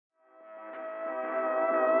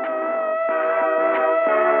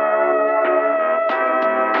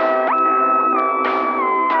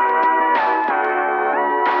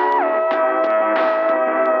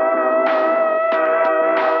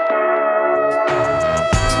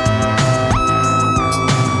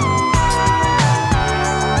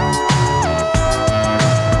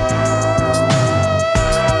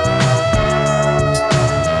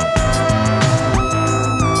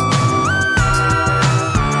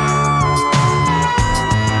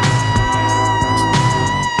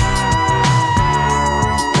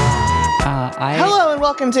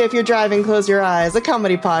Welcome to If You're Driving, Close Your Eyes, a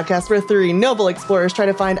comedy podcast where three noble explorers try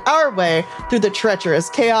to find our way through the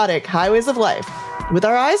treacherous, chaotic highways of life with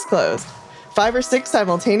our eyes closed. 5 or 6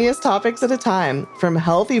 simultaneous topics at a time, from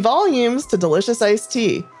healthy volumes to delicious iced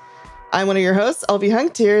tea. I'm one of your hosts, LV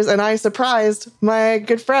Hunktears, and I surprised my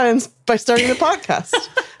good friends by starting the podcast.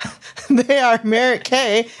 They are Merritt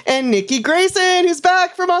K and Nikki Grayson, who's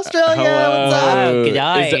back from Australia. Hello. What's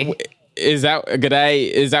up? G'day. Is that g'day?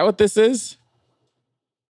 Is that what this is?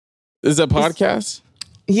 This is a podcast?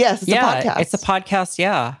 Yes, it's a podcast. It's a podcast,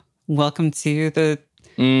 yeah. Welcome to the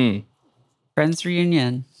Friends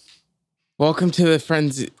Reunion. Welcome to the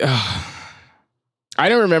Friends. I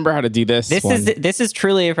don't remember how to do this. This is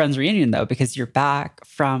truly a Friends Reunion, though, because you're back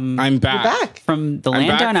from... I'm back. You're back. From the I'm land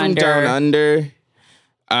back down from under. Down Under.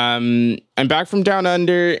 I'm back from Down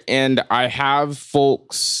Under, and I have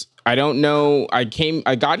folks. I don't know. I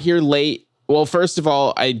got here late. Well, first of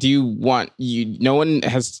all, I do want you. No one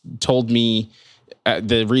has told me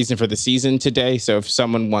the reason for the season today. So if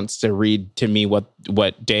someone wants to read to me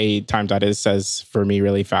what day time.is says for me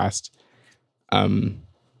really fast, I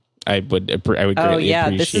would greatly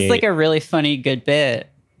appreciate. This is like a really funny, good bit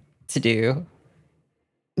to do.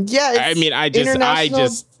 Yeah, I mean, I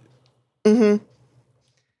just. Mm-hmm.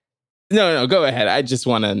 No, go ahead. I just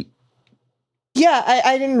want to. Yeah,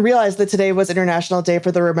 I didn't realize that today was International Day for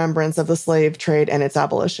the Remembrance of the Slave Trade and its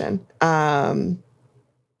abolition. Time.is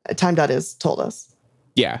told us.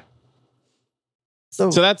 Yeah. So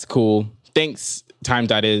that's cool. Thanks,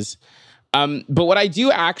 Time.is. But what I do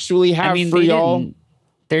actually have for y'all...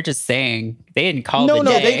 They're just saying. They didn't call No, the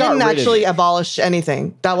day. they didn't actually abolish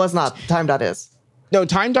anything. That was not Time.is. No,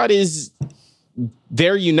 Time.is,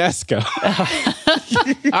 they're UNESCO.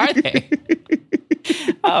 Are they?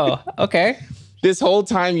 Oh, okay. This whole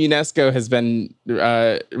time, UNESCO has been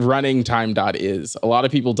running Time.is. A lot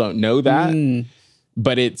of people don't know that,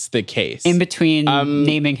 but it's the case. In between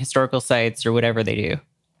naming historical sites or whatever they do.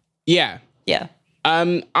 Yeah. Yeah.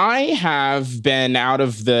 I have been out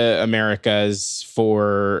of the Americas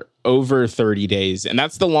for over 30 days, and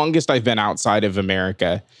that's the longest I've been outside of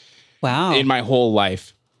America. Wow. In my whole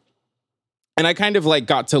life. And I kind of like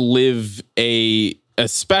got to live a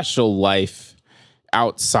special life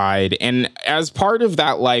outside. And as part of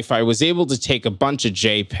that life, I was able to take a bunch of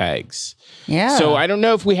JPEGs. Yeah. So I don't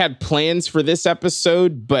know if we had plans for this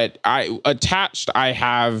episode, but I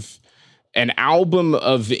have an album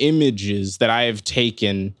of images that I have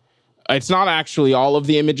taken. It's not actually all of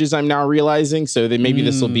the images, I'm now realizing. So that maybe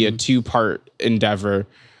this will be a 2-part endeavor.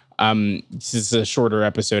 This is a shorter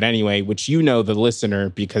episode anyway, which you know, the listener,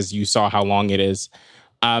 because you saw how long it is.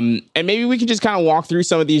 And maybe we can just kind of walk through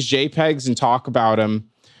some of these JPEGs and talk about them.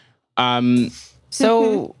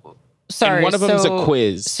 So, sorry. And one of them is a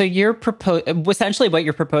quiz. So you're essentially what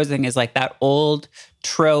you're proposing is like that old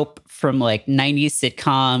trope from like 90s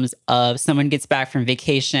sitcoms of someone gets back from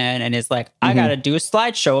vacation and is like, I got to do a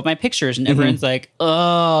slideshow of my pictures. And everyone's like,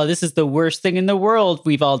 oh, this is the worst thing in the world.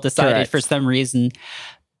 We've all decided Correct. for some reason.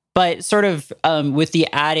 But sort of with the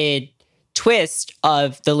added twist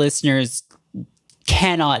of the listeners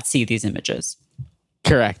cannot see these images.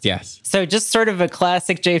 Correct, yes. So just sort of a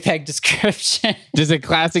classic JPEG description. Just a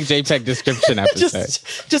classic JPEG description episode.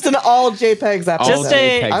 just an all JPEGs episode.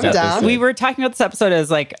 JPEGs I'm down. We were talking about this episode as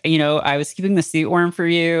like, you know, I was keeping the seat warm for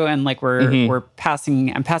you, and like I'm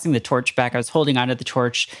passing the torch back. I was holding onto the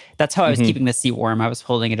torch. That's how I was keeping the seat warm. I was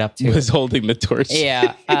holding it up to. Was holding the torch.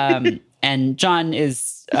 Yeah. And John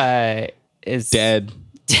is dead.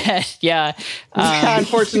 Yeah.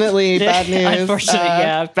 Unfortunately, bad news.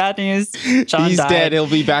 Bad news. John He's died. dead. He'll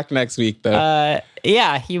be back next week, though.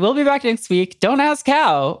 Yeah, he will be back next week. Don't ask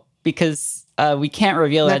how, because we can't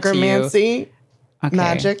reveal that to you. Necromancy,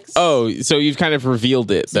 magic. Oh, so you've kind of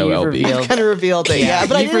revealed it, though, LB. I kind of revealed it, yeah.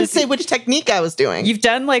 But I You've didn't say which technique I was doing. You've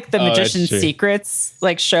done like the Magician's true. Secrets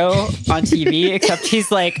like show on TV, except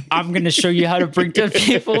he's like, I'm going to show you how to bring dead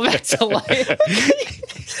people back to life.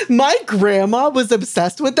 My grandma was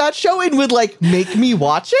obsessed with that show and would like make me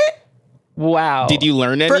watch it. Wow. Did you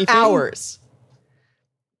learn For anything? hours.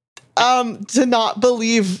 To not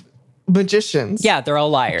believe magicians. Yeah, they're all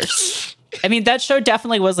liars. I mean, that show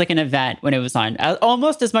definitely was like an event when it was on.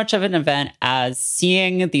 Almost as much of an event as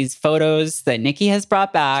seeing these photos that Nikki has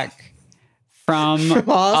brought back from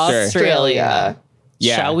Australia.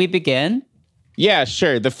 Yeah. Shall we begin? Yeah,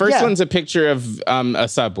 sure. The first one's a picture of a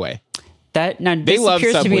subway. This love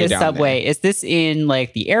appears to be Subway a down subway. Is this in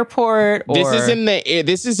like the airport? Or?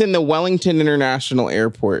 This is in the Wellington International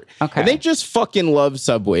Airport. Okay. And they just fucking love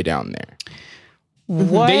Subway down there.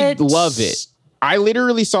 What? They love it. I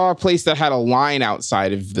literally saw a place that had a line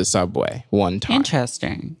outside of the subway one time.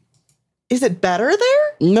 Interesting. Is it better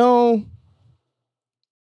there? No.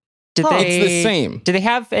 Did Huh. they, It's the same. Do they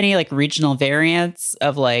have any like regional variants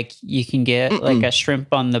of like you can get like a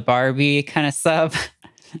shrimp on the Barbie kind of sub?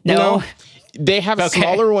 No. They have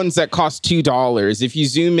smaller ones that cost $2. If you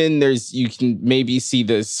zoom in, you can maybe see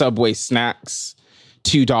the Subway Snacks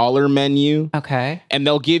 $2 menu. Okay. And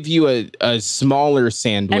they'll give you a smaller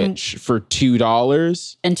sandwich for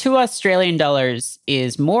 $2. And $2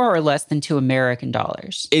 is more or less than $2 American.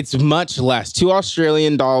 It's much less.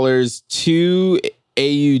 $2 $2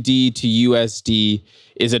 AUD to USD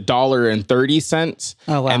is $1.30.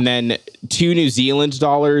 Oh, wow. And then $2 New Zealand is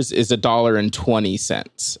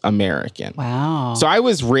 $1.20 American. Wow. So I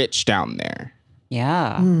was rich down there.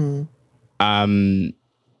 Yeah.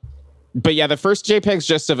 But yeah, the first JPEG's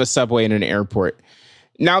just of a subway in an airport.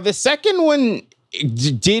 Now the second one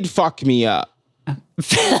did fuck me up.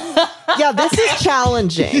 Yeah, this is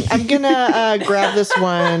challenging. I'm gonna grab this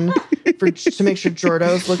one to make sure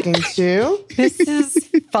Jordo's looking too. This is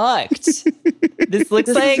fucked. This looks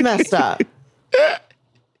This like is messed up.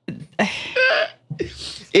 Let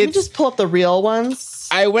me just pull up the real ones.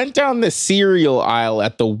 I went down the cereal aisle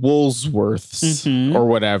at the Woolsworths or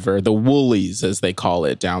whatever, the Woolies as they call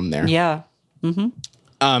it down there. Yeah. Mm-hmm.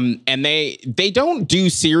 And they don't do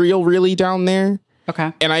cereal really down there.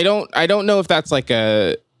 Okay. And I don't know if that's like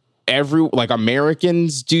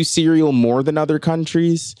Americans do cereal more than other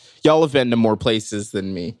countries. Y'all have been to more places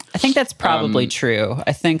than me. I think that's probably true.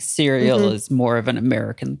 I think cereal is more of an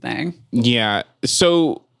American thing. Yeah.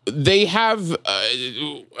 So they have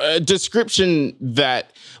a description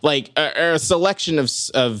that like a selection of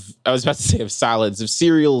I was about to say of salads, of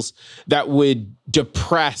cereals that would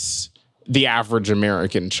depress the average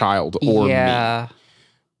American child or me.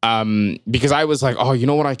 Because I was like, oh, you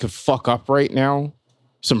know what I could fuck up right now?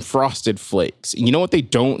 Some Frosted Flakes. You know what they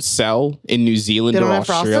don't sell in New Zealand or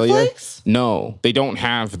Australia? Frosted Flakes? No, they don't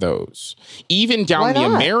have those. Even down Why the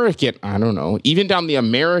not? American, I don't know, even down the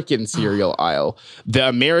American cereal aisle, the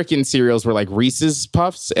American cereals were like Reese's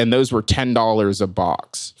Puffs, and those were $10 a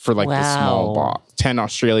box for like the small box, 10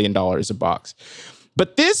 Australian dollars a box.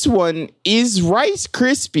 But this one is Rice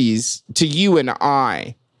Krispies to you and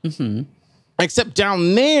I. Mm-hmm. Except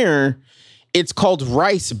down there, it's called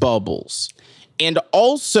Rice Bubbles. And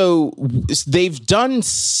also, they've done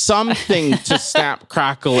something to Snap,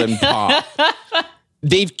 Crackle, and Pop.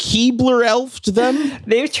 They've Keebler elfed them.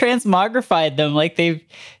 They've transmogrified them. Like they've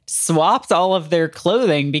swapped all of their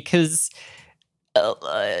clothing because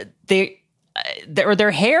their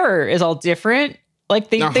hair is all different. Like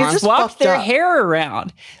they swapped their hair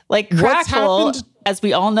around. Like Crackle, as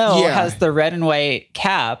we all know, has the red and white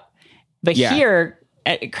cap. But here,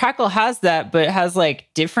 Crackle has that, but it has like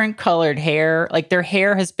different colored hair. Like their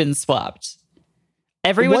hair has been swapped.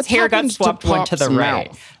 Everyone's hair got swapped one to the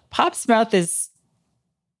right. Pop's mouth is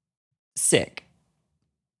sick.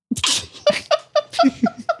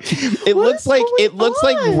 It looks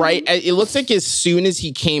like as soon as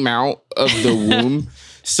he came out of the womb,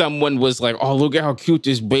 someone was like, "Oh, look at how cute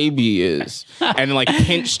this baby is," and like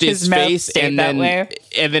pinched his face, and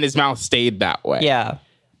then his mouth stayed that way. Yeah.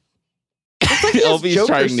 Like Elvie's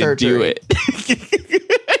trying to do it.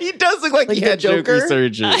 He does look like he had Joker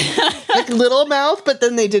surgery. Like little mouth, but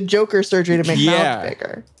then they did Joker surgery to make mouth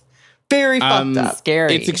bigger. Very fucked up.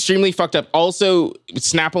 Scary. It's extremely fucked up. Also,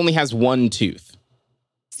 Snap only has one tooth.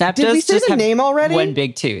 Snap Did we say the name already? One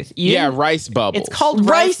big tooth. Rice Bubbles. It's called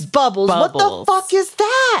Rice Bubbles. What the fuck is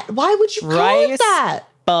that? Why would you call it that?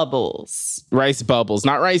 Bubbles. Rice Bubbles,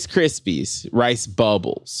 not Rice Krispies. Rice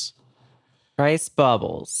Bubbles. Rice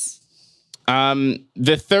Bubbles.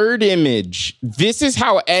 The third image. This is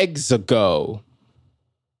how eggs go.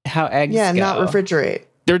 How eggs go. Yeah, not refrigerate.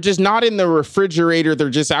 They're just not in the refrigerator. They're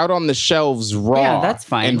just out on the shelves raw. Yeah, that's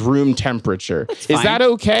fine. And room temperature. Is that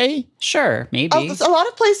okay? Sure, maybe. A lot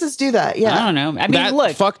of places do that, yeah. I don't know. I mean, that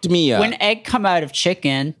look. fucked me up. When egg come out of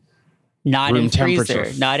chicken, not room in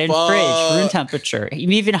freezer, not in fridge, room temperature.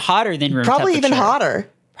 Even hotter than room Probably temperature. Even hotter.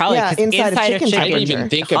 Probably, yeah, inside of chicken I didn't even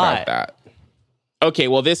think about that. Okay,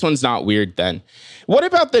 well, this one's not weird then. What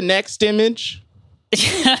about the next image?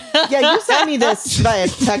 Yeah, you sent me this via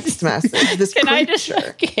text message. This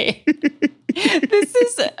creature. Okay. This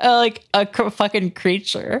is like a fucking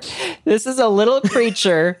creature. This is a little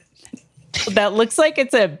creature that looks like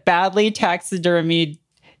it's a badly taxidermied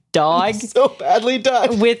dog. So badly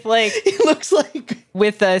done. With like, it looks like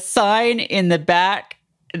with a sign in the back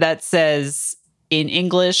that says in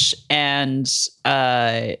English and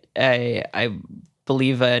I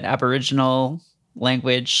believe an Aboriginal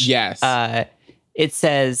language. Yes. It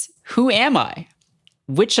says, "Who am I?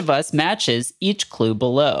 Which of us matches each clue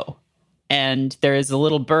below?" and there is a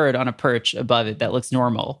little bird on a perch above it that looks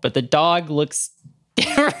normal, but the dog looks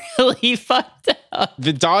really fucked up.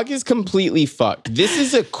 The dog is completely fucked. This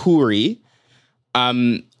is a Kuri.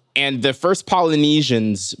 And the first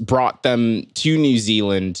Polynesians brought them to New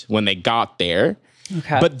Zealand when they got there.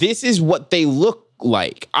 Okay. But this is what they look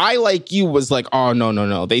like. I, like you, was like, oh,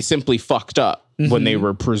 no. They simply fucked up when they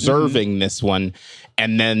were preserving this one.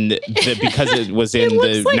 And then because it was in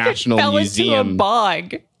the like National it fell Museum. into a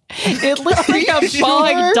bog. It looks like a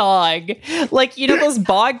bog dog. Like, you know those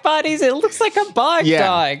bog bodies? It looks like a bog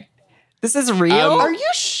dog. This is real? Are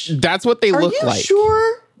you That's what they look like. Are you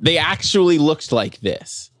sure? They actually looked like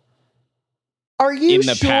this. Are you in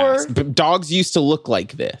the past? But dogs used to look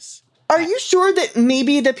like this. Are you sure that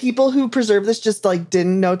maybe the people who preserved this just like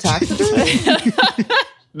didn't know taxidermy?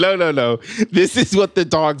 No. This is what the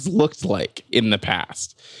dogs looked like in the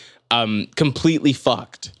past. Completely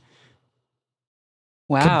fucked.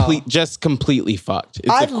 Wow. Just completely fucked. It's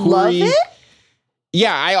I love it.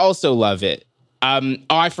 Yeah, I also love it.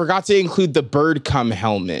 I forgot to include the bird cum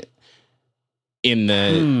helmet in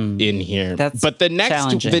here. But the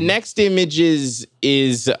next image is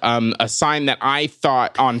a sign that I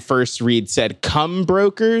thought on first read said cum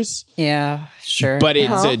brokers. Yeah, sure. But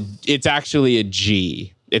it's actually a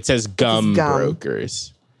G. It says gum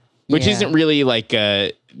brokers, which isn't really like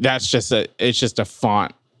it's just a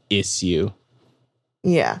font issue.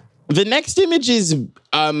 Yeah. The next image is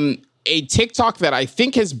a TikTok that I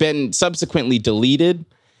think has been subsequently deleted.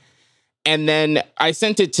 And then I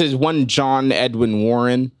sent it to one John Edwin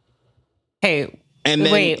Warren. Hey, and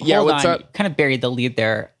then, wait, yeah, hold what's on. up? You kind of buried the lead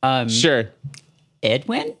there. Sure.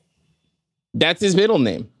 Edwin? That's his middle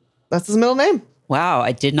name. That's his middle name. Wow,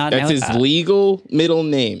 I did not know that. That's his legal middle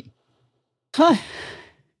name. Huh.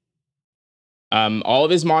 All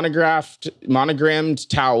of his monogrammed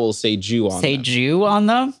towels say Jew on them. Say Jew on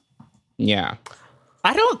them? Yeah.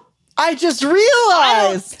 I just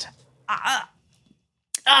realized.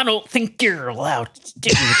 I don't think you're allowed to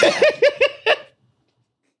do that.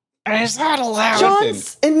 It's not allowed.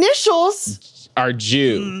 John's initials are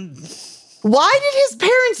Jew. Why did his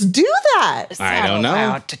parents do that? I don't know.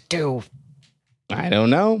 Allowed to do. I don't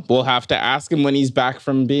know. We'll have to ask him when he's back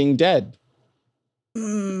from being dead.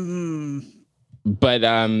 But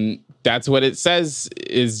that's what it says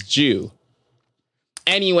is Jew.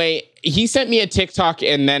 Anyway, he sent me a TikTok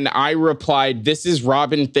and then I replied, "This is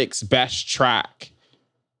Robin Thicke's best track."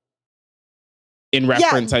 In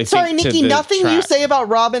reference, I think. Sorry, Nikki, nothing you say about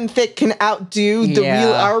Robin Thicke can outdo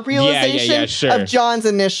our realization of John's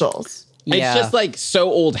initials. Yeah. It's just like so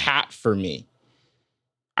old hat for me.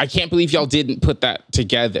 I can't believe y'all didn't put that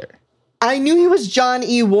together. I knew he was John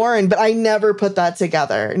E. Warren, but I never put that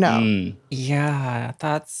together. No. Yeah,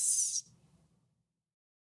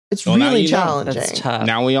 it's really challenging. That's tough.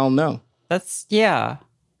 Now we all know. Does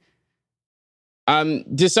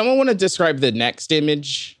Does someone want to describe the next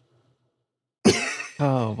image?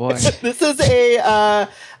 Oh boy. This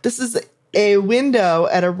is a window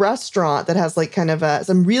at a restaurant that has like kind of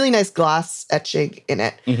some really nice glass etching in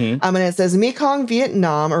it. And it says Mekong,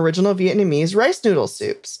 Vietnam, original Vietnamese rice noodle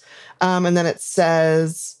soups. And then it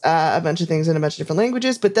says a bunch of things in a bunch of different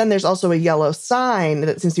languages. But then there's also a yellow sign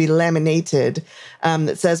that seems to be laminated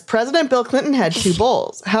that says President Bill Clinton had 2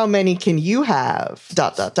 bowls. How many can you have? ...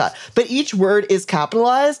 But each word is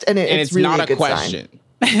capitalized and it's really not a a good question.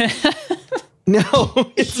 Sign. No,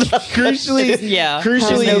 it's not. Crucially, no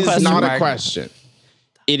it's not mark. A question.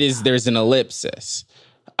 There's an ellipsis.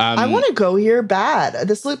 I want to go here bad.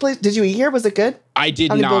 This place. Did you eat here? Was it good? I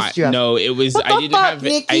did not. No, it was. I didn't have.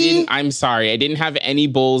 Nikki? I'm sorry. I didn't have any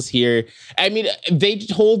bowls here. I mean, they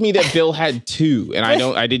told me that Bill had 2, and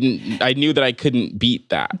I knew that I couldn't beat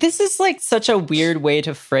that. This is like such a weird way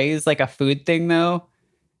to phrase like a food thing, though.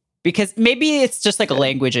 Because maybe it's just like a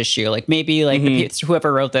language issue. Like maybe like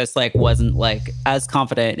whoever wrote this like wasn't like as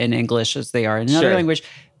confident in English as they are in another language.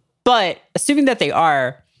 But assuming that they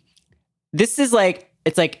are, this is like,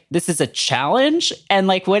 it's like, this is a challenge. And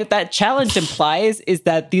like what that challenge implies is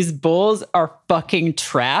that these bowls are fucking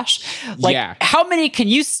trash. Like how many can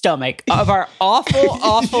you stomach of our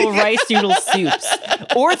awful rice noodle soups?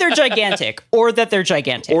 Or they're gigantic. Or that they're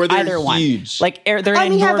gigantic. Or they're either huge. One. Like they're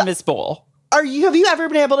an enormous bowl. Have you ever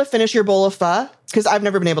been able to finish your bowl of pho? Because I've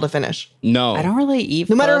never been able to finish. No. I don't really eat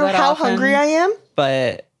no matter that how often, hungry I am.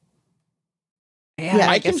 But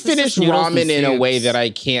I can finish ramen in a way that I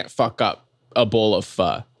can't fuck up a bowl of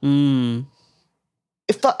pho. I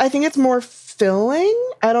think it's more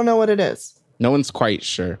filling. I don't know what it is. No one's quite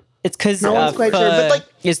sure. It's because no one's quite sure, but like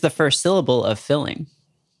is the first syllable of filling.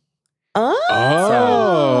 Oh.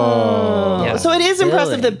 Yeah. So it is Filling.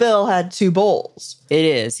 impressive that Bill had 2 bowls. It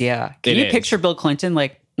is, yeah. Can you picture Bill Clinton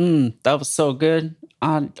like, that was so good.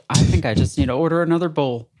 I think I just need to order another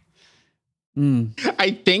bowl.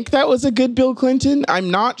 I think that was a good Bill Clinton.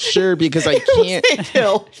 I'm not sure because I can't. Hank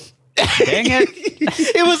Hill. Dang it.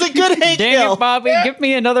 It was a good Hank Dang Hill. it, Bobby. Give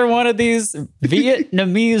me another one of these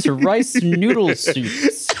Vietnamese rice noodle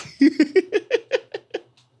soups.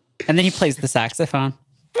 And then he plays the saxophone.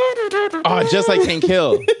 Oh, just like Hank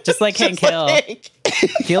Hill. Just like Hank Hill.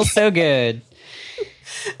 Feels so good.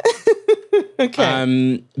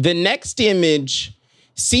 Okay. The next image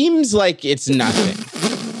seems like it's nothing.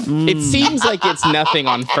 It seems like it's nothing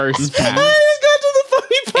on first pass. I just got to the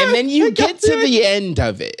funny part. And then you get to the end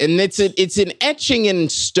of it, and it's an etching in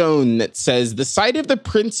stone that says the site of the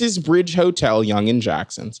Prince's Bridge Hotel, Young and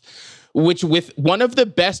Jackson's, which with one of the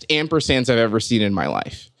best ampersands I've ever seen in my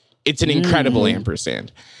life. It's an incredible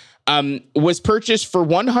ampersand. Was purchased for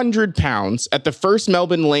 £100 at the first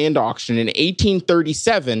Melbourne land auction in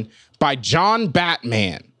 1837 by John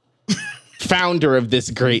Batman, founder of this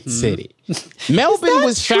great city. Melbourne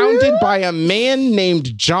was founded by a man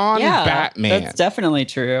named John Batman. That's definitely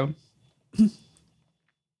true.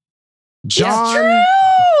 John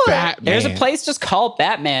Batman. There's a place just called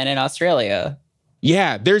Batman in Australia.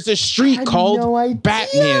 Yeah, there's a street called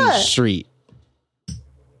Batman Street.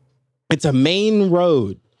 It's a main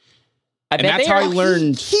road. And that's how I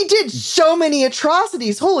learned. He did so many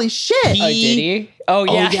atrocities. Holy shit. Oh, did he? Oh,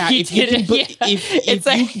 yeah. He did. It's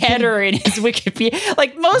a header in his Wikipedia.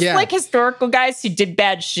 Like most like historical guys who did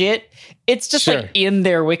bad shit, it's just like in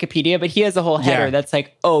their Wikipedia, but he has a whole header that's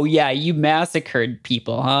like, oh, yeah, you massacred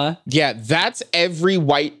people, huh? Yeah, that's every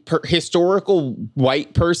historical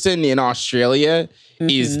white person in Australia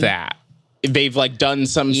is that. They've like done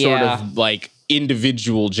some sort of like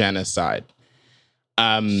individual genocide.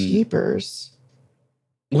 Jeepers.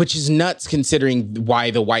 Which is nuts considering why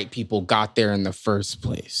the white people got there in the first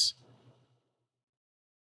place.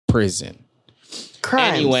 Prison.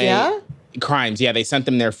 Crimes, Crimes, they sent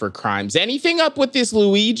them there for crimes. Anything up with this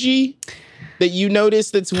Luigi that you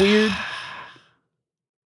noticed that's weird?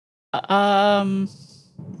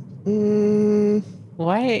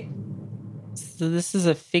 Why? So this is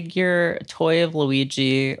a toy of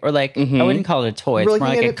Luigi, or like, I wouldn't call it a toy. It's more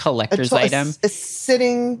like a collector's item. A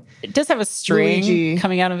sitting. It does have a string Luigi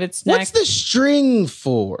coming out of its neck. What's the string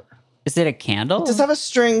for? Is it a candle? It does have a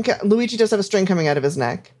string. Luigi does have a string coming out of his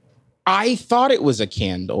neck. I thought it was a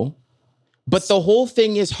candle, but the whole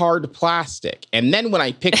thing is hard plastic. And then when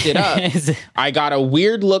I picked it up, I got a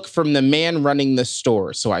weird look from the man running the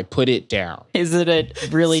store, so I put it down. Is it a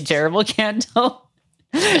really terrible candle?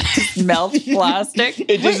 Just melts plastic.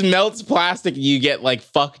 It just melts plastic. You get like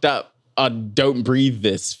fucked up on "Don't Breathe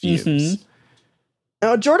This" fumes.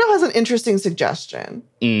 Now, Jordo has an interesting suggestion.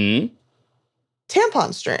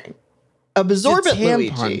 Tampon string. Absorbent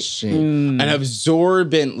Luigi. An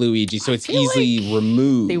absorbent Luigi, so it's easily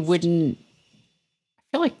removed. They wouldn't.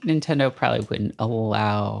 I feel like Nintendo probably wouldn't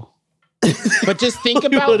allow. But just think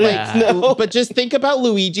about but just think about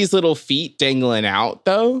Luigi's little feet dangling out,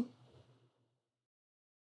 though.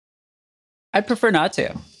 I'd prefer not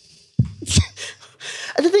to.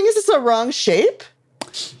 The thing is, it's the wrong shape.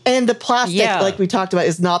 And the plastic, like we talked about,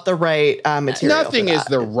 is not the right material. Nothing is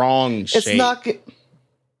the wrong shape. It's not.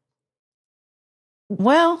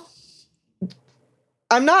 Well,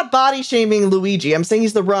 I'm not body shaming Luigi. I'm saying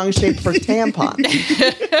he's the wrong shape for tampon.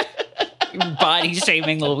 Body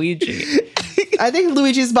shaming Luigi. I think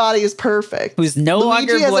Luigi's body is perfect. Who's no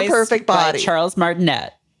longer has voiced a perfect body. by Charles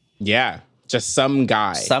Martinet. Yeah. Just some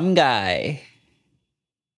guy.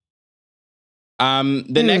 The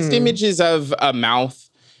next image is of a mouth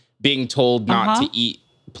being told not to eat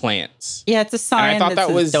plants. Yeah, it's a sign that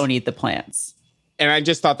says don't eat the plants. And I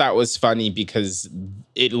just thought that was funny because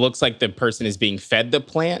it looks like the person is being fed the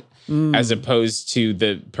plant as opposed to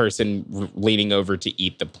the person leaning over to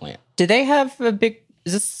eat the plant. Do they have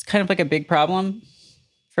is this kind of like a big problem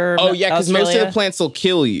for because most of the plants will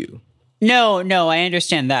kill you. No, I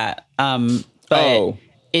understand that. But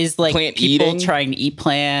is like plant people eating? Trying to eat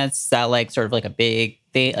plants, is that like sort of like a big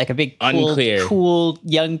thing, like a big cool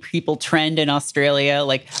young people trend in Australia?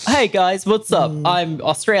 Like, hey guys, what's up? I'm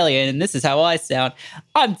Australian and this is how I sound.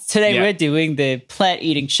 We're doing the plant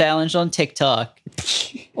eating challenge on TikTok.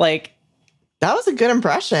 Like, that was a good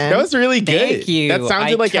impression. That was really good. Thank you. That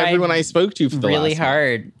sounded like everyone I spoke to for the really last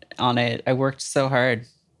hard on it. I worked so hard.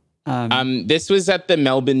 This was at the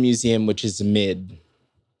Melbourne Museum, which is mid.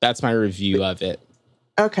 That's my review of it.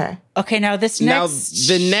 Okay. Now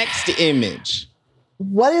the next image.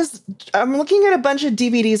 I'm looking at a bunch of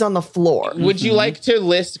DVDs on the floor. Would you like to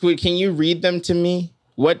list? Can you read them to me?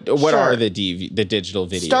 What Sure. are the digital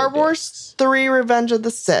video Star discs? Wars 3 Revenge of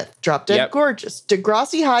the Sith, Drop Dead Yep. Gorgeous,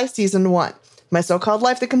 Degrassi High Season 1, My So-Called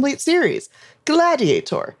Life, the Complete Series,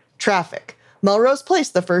 Gladiator, Traffic, Melrose Place,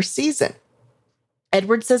 the first season,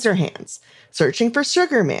 Edward Scissorhands, Searching for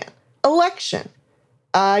Sugar Man, Election.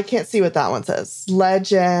 I can't see what that one says.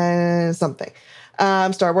 Legend something.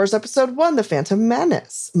 Star Wars Episode 1, The Phantom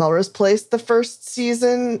Menace, Melrose Place, the first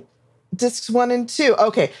season, discs 1 and 2.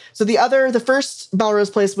 Okay, so the first Melrose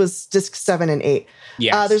Place was disc 7 and 8.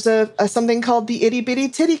 Yes. There's a something called the Itty Bitty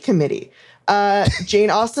Titty Committee.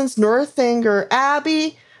 Jane Austen's Northanger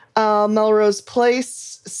Abbey, Melrose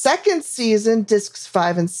Place, second season, discs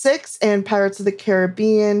 5 and 6, and Pirates of the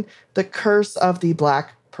Caribbean, The Curse of the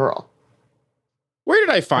Black Pearl. Where did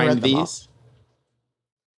I read find them all. these?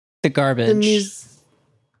 The garbage.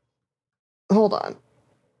 Hold on.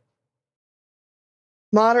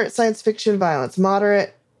 Moderate science fiction violence,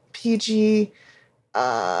 moderate PG,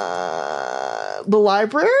 the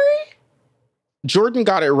library? Jordan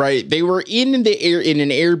got it right. They were in an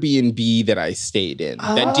Airbnb that I stayed in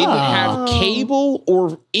that didn't have cable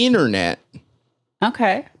or internet,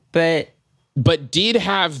 Okay. but did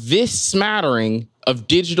have this smattering of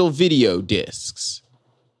digital video discs.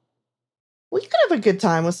 Well, you could have a good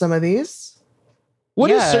time with some of these.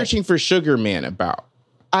 What is Yeah. Searching for Sugar Man about?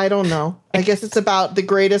 I don't know. I guess it's about the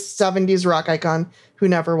greatest 70s rock icon who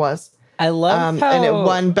never was. I love how... And it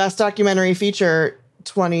won Best Documentary Feature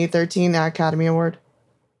 2013 Academy Award.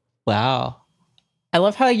 Wow. I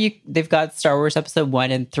love how they've got Star Wars Episode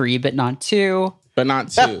 1 and 3, but not 2. But not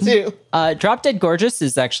That two. too. Drop Dead Gorgeous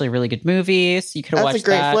is actually a really good movie, so you could have That's watched a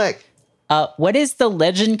great that. flick. What is the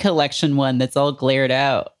Legend Collection one that's all glared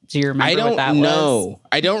out? Do you remember I what that don't was? know.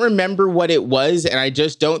 I don't remember what it was, and I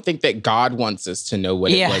just don't think that God wants us to know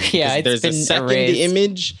what it was. Yeah, because it's there's a been second erased.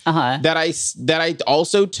 image that I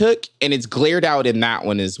also took, and it's glared out in that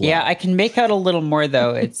one as well. Yeah, I can make out a little more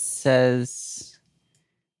though. It says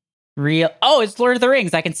real. Oh, it's Lord of the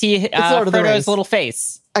Rings. I can see Lord of the Frodo's Rings. little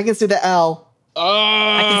face. I can see the L. Oh,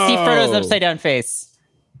 I can see Frodo's upside down face.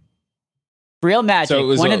 Real Magic, So it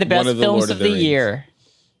was one of the best one of the films Lord of of the the Rings. year.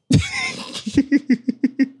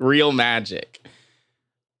 Real magic.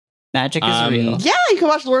 Magic is real. Yeah, you can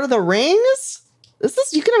watch Lord of the Rings.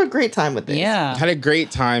 You can have a great time with this. Yeah. Had a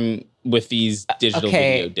great time with these digital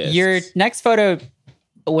Okay, video discs. your next photo,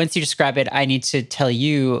 once you describe it, I need to tell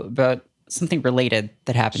you about something related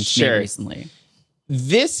that happened to me Sure. recently.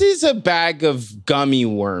 This is a bag of gummy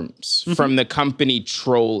worms from the company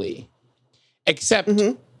Trolley. Except,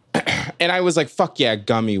 and I was like, fuck yeah,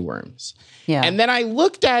 gummy worms. Yeah. And then I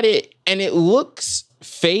looked at it and it looks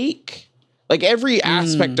fake. Like every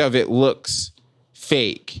aspect of it looks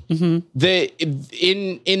fake. In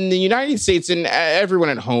the United States, and everyone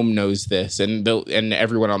at home knows this, and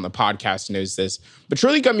everyone on the podcast knows this, but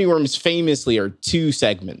Trolley gummy worms famously are two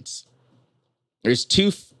segments. There's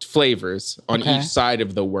two flavors on each side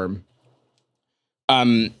of the worm.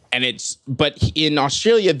 But in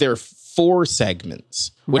Australia, there are 4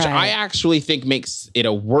 segments, which I actually think makes it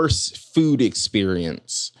a worse food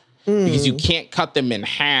experience because you can't cut them in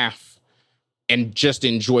half and just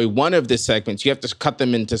enjoy one of the segments. You have to cut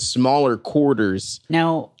them into smaller quarters.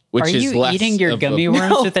 Now, Which are is you less eating your of a- gummy worms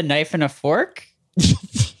No. with a knife and a fork?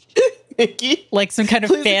 Nikki? Like some kind of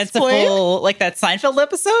Please fanciful, explain. like that Seinfeld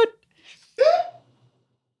episode?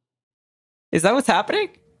 Is that what's happening?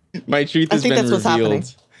 My truth has think been that's what's revealed.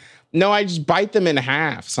 happening. No, I just bite them in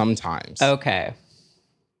half sometimes. Okay.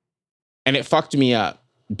 And it fucked me up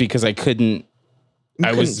because I couldn't.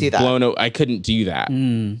 I was do that. blown. I couldn't do that.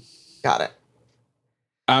 Got it.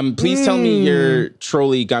 Please tell me your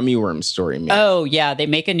Trolley gummy worm story, man. Oh, yeah. They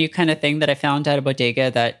make a new kind of thing that I found at a bodega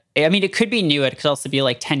that, I mean, it could be new. It could also be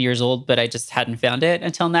like 10 years old, but I just hadn't found it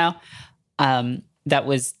until now.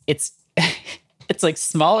 It's it's like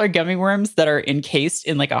smaller gummy worms that are encased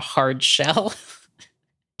in like a hard shell,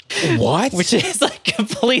 What? which is like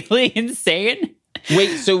completely insane.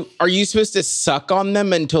 Wait, so are you supposed to suck on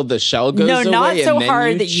them until the shell goes away? No, not so and then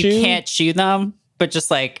hard that chew? you can't chew them, but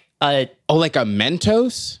just like Oh, like a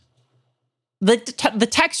Mentos? the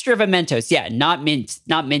texture of a Mentos. Yeah, not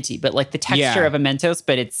minty, but like the texture Yeah. of a Mentos,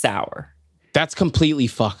 but it's sour. That's completely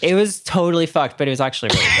fucked. It was totally fucked, but it was actually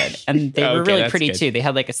really good. And they were Okay, really that's pretty good. too. They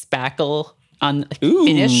had like a spackle on Ooh.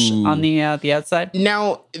 finish on the outside.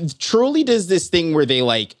 Now, Trolley does this thing where they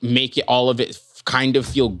like make it all of it kind of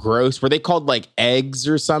feel gross. Were they called like eggs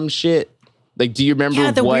or some shit? Like, do you remember?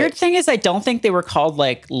 Yeah, the what? weird thing is I don't think they were called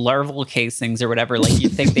like larval casings or whatever like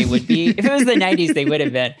you'd think they would be. If it was the 90s, they would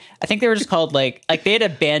have been. I think they were just called like they had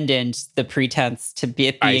abandoned the pretense to be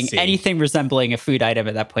it I being see. anything resembling a food item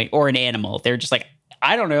at that point or an animal. They're just like,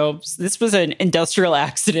 I don't know. This was an industrial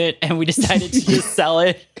accident and we decided to just sell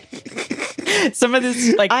it. Some of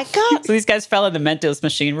this, like, so these guys fell in the Mentos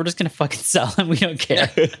machine. We're just going to fucking sell them. We don't care.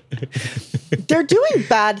 They're doing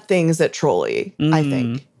bad things at Trolley, I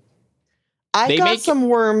think. I got some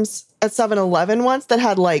worms at 7-Eleven once that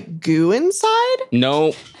had like goo inside.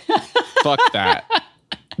 No. Fuck that.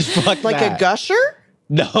 Fuck like that. A gusher?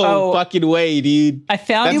 No fucking way, dude. I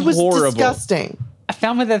found it was horrible. Disgusting. I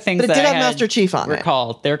found one of the things but it did have Master Chief on it.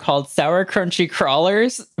 They're called sour crunchy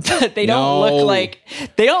crawlers, but they don't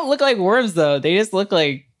look like worms though. They just look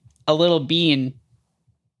like a little bean,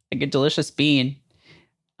 like a delicious bean.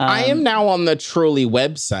 I am now on the Trolley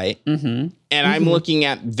website, and I'm looking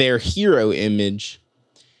at their hero image,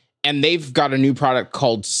 and they've got a new product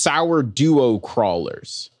called Sour Duo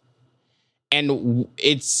Crawlers, and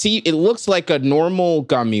it looks like a normal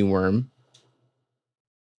gummy worm.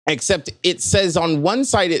 Except it says on one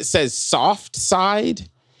side, it says soft side.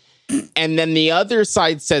 And then the other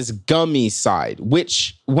side says gummy side,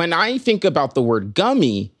 which when I think about the word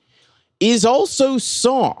gummy is also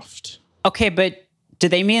soft. Okay, but do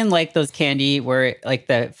they mean like those candy where like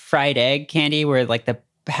the fried egg candy where like the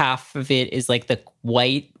half of it is like the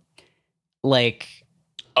white like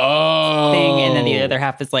thing and then the other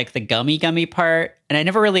half is like the gummy part? And I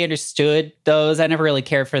never really understood those. I never really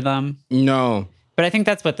cared for them. No. But I think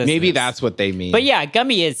that's what this Maybe is. that's what they mean. But yeah,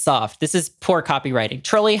 gummy is soft. This is poor copywriting.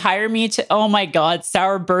 Trolley, hire me to, oh my God,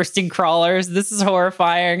 sour bursting crawlers. This is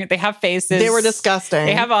horrifying. They have faces. They were disgusting.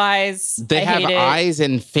 They have eyes. They have eyes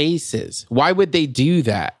and faces. Why would they do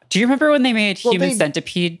that? Do you remember when they made Human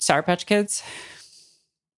Centipede Sour Patch Kids?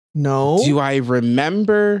 No. Do I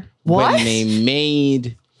remember when they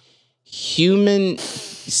made Human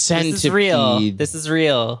Centipede? This is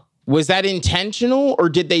real. Was that intentional, or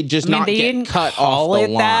did they just not get cut off the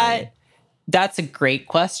line? That's a great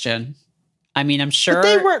question. I mean, I'm sure. But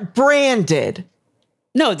they weren't branded.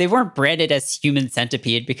 No, they weren't branded as Human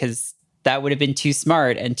Centipede because that would have been too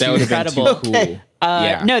smart and too incredible. Been too cool.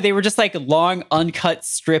 Yeah. No, they were just like long, uncut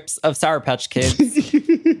strips of Sour Patch Kids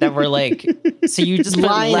that were like, so you just put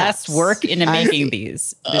less work into making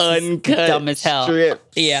these. This uncut is dumb as hell.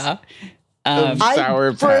 Strips. Yeah.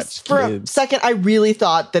 Sour Patch for a second, I really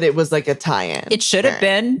thought that it was like a tie-in. It should have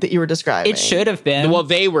been that you were describing. It should have been. Well,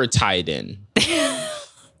 they were tied in.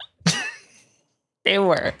 They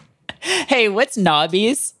were. Hey, what's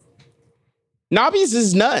Nobbies? Nobbies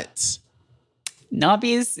is nuts.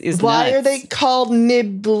 Nobbies is Why nuts. are they called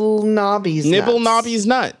Nibble Nobbies? Nibble Nobbies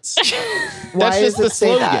nuts. Why That's just the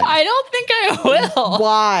slogan. I don't think I will.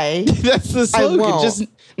 Why? That's the slogan. Just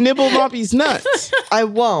Nibble Nobbies nuts. I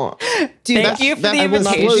won't. Dude, Thank you for the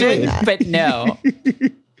invitation, but no.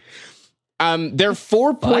 Their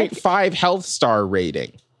 4.5 health star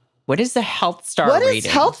rating. What is the health star rating? What is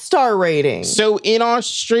health star rating? So in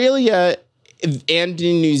Australia and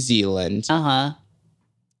in New Zealand,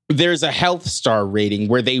 there's a health star rating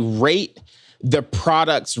where they rate the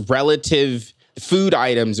products food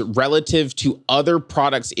items relative to other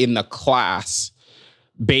products in the class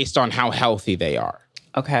based on how healthy they are.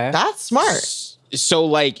 Okay. That's smart. So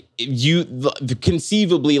like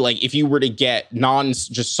conceivably, like if you were to get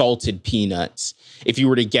just salted peanuts, if you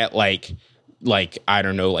were to get like I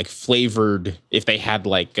don't know, like flavored, if they had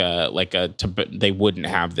they wouldn't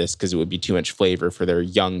have this because it would be too much flavor for their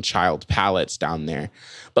young child palates down there.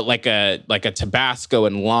 But like a Tabasco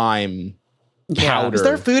and lime powder. Is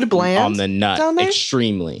their food bland on the nut? Down there?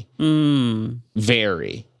 Extremely,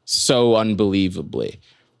 very, so unbelievably.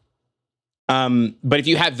 But if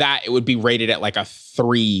you had that, it would be rated at like a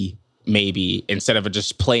 3, maybe, instead of a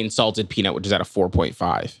just plain salted peanut, which is at a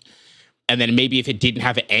 4.5. And then maybe if it didn't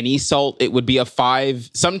have any salt, it would be a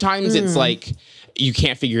 5. Sometimes it's like you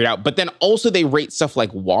can't figure it out. But then also they rate stuff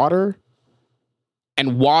like water.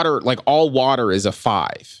 And water, like all water is a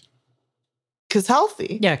 5. Because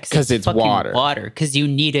healthy. Yeah, because it's water. Water, because you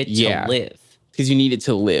need it to live. Because you need it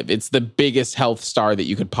to live. It's the biggest health star that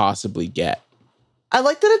you could possibly get. I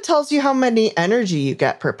like that it tells you how many energy you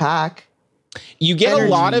get per pack. You get a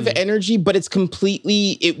lot of energy, but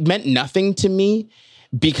it meant nothing to me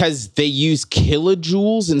because they use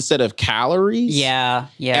kilojoules instead of calories. Yeah.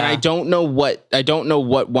 And I don't know what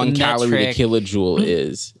 1 calorie to kilojoule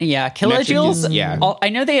is. Yeah, kilojoules. I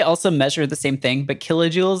know they also measure the same thing, but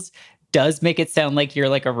kilojoules does make it sound like you're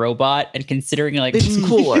like a robot, and considering like it's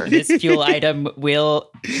cooler. This fuel item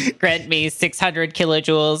will grant me 600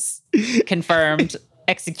 kilojoules. Confirmed.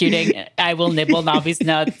 Executing. I will nibble Nobby's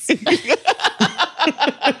nuts.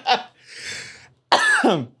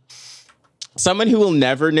 Someone who will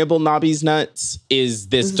never nibble Nobby's nuts is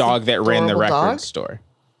this dog that ran the record store.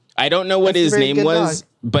 I don't know what That's a his very name good was, dog.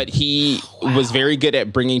 but he was very good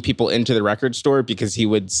at bringing people into the record store because he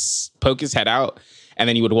would poke his head out and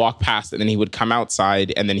then he would walk past and then he would come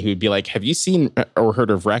outside and then he would be like, have you seen or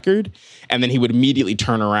heard of Record? And then he would immediately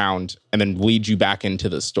turn around and then lead you back into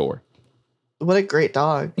the store. What a great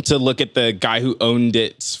dog. To look at the guy who owned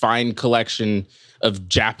its fine collection of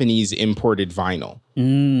Japanese imported vinyl.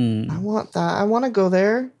 I want that. I want to go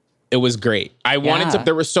there. It was great. I wanted to,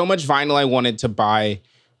 there was so much vinyl I wanted to buy,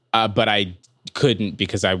 but I couldn't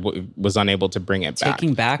because I was unable to bring it back.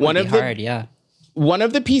 Taking back would be hard, yeah. One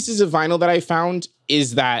of the pieces of vinyl that I found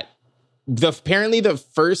is that apparently the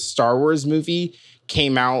first Star Wars movie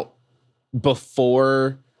came out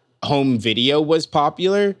before home video was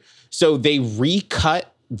popular. So they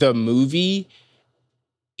recut the movie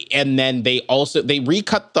and then they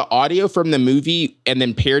recut the audio from the movie and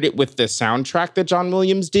then paired it with the soundtrack that John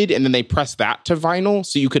Williams did. And then they pressed that to vinyl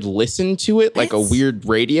so you could listen to it like a weird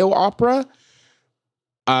radio opera.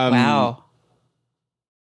 Wow.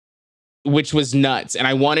 Which was nuts. And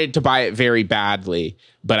I wanted to buy it very badly,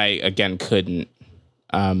 but I, again, couldn't.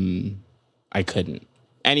 I couldn't.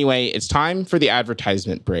 Anyway, it's time for the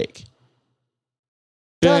advertisement break.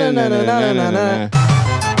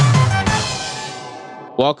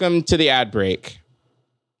 Welcome to the ad break.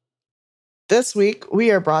 This week,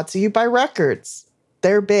 we are brought to you by Records.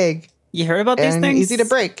 They're big. You heard about these and things? easy to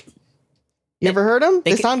break. You ever heard them?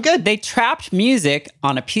 They sound good. They trapped music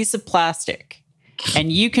on a piece of plastic,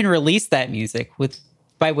 and you can release that music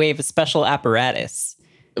by way of a special apparatus.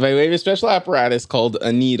 By way of a special apparatus called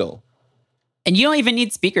a needle. And you don't even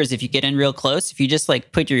need speakers if you get in real close. If you just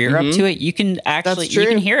like put your ear up to it, you can actually you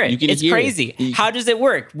can hear it. It's crazy. How does it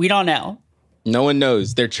work? We don't know. No one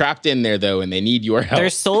knows. They're trapped in there though, and they need your help.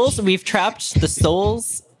 Their souls. We've trapped the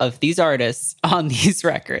souls of these artists on these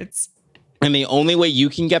records. And the only way you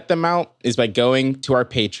can get them out is by going to our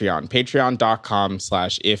Patreon.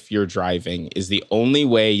 Patreon.com/ifyou'redriving is the only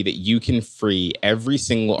way that you can free every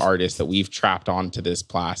single artist that we've trapped onto this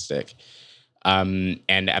plastic. And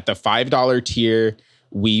at the $5 tier,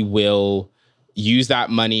 we will use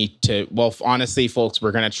that money to, well, honestly, folks,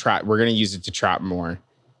 we're going to use it to trap more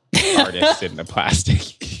artists in the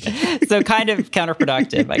plastic. So kind of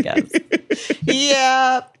counterproductive, I guess.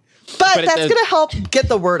 Yeah. But that's going to help get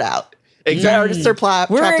the word out. Exactly.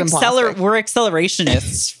 We're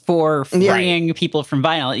accelerationists for freeing people from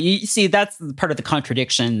vinyl. You see, that's part of the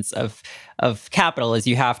contradictions of capital is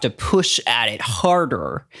you have to push at it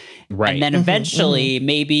harder. Right. And then eventually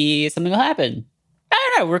maybe something will happen.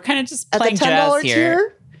 I don't know. We're kind of just playing jazz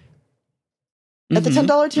here. At the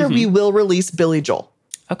 $10 tier, we will release Billy Joel.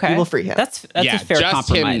 Okay. We will free him. That's a fair just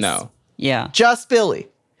compromise. Him, though. Yeah. Just Billy.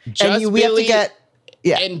 We have to get...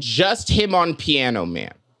 Yeah. And just him on Piano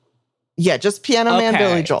Man. Yeah, just Piano Man,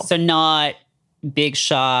 Billy Joel. So not Big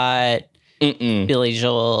Shot, Billy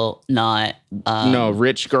Joel, not... no,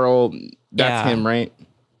 Rich Girl, that's him, right?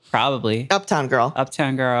 Probably. Uptown Girl.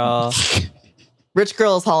 Rich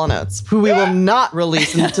Girl is Hall & Oates, who we will not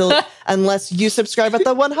release unless you subscribe at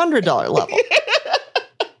the $100 level.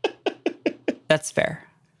 That's fair.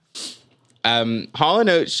 Hall &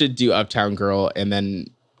 Oates should do Uptown Girl, and then...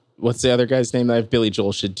 What's the other guy's name that I have? Billy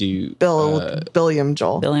Joel should do... Billiam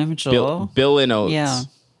Joel. Bill and Oates. Yeah.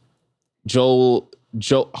 Joel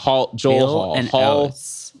Hall.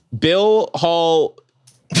 Oates. Bill, Hall,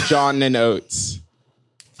 John, and Oates.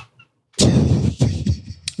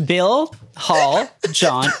 Bill, Hall,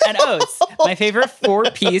 John, and Oates. My favorite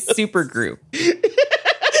 4-piece supergroup.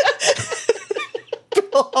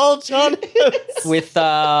 Bill, Hall, John, and Oates. With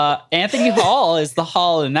Anthony Hall is the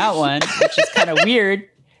Hall in that one, which is kind of weird.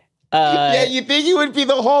 Yeah, you think he would be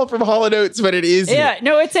the Hall from Hall & Oates, but it isn't. Yeah,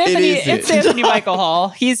 no, it's Anthony. It's Anthony Michael Hall.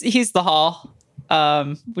 He's the Hall,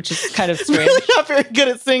 which is kind of strange. Really not very good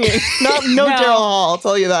at singing. No Daryl Hall, I'll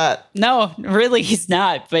tell you that. No, really, he's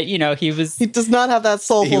not. But he does not have that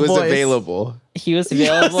soulful voice. He was available. He was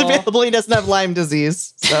available. He doesn't have Lyme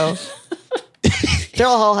disease, so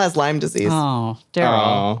Daryl Hall has Lyme disease. Oh,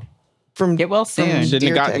 Daryl. Get well soon.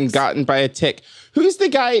 Shouldn't have gotten by a tick. Who's the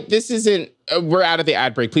guy? This isn't. We're out of the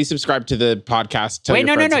ad break. Please subscribe to the podcast. Wait,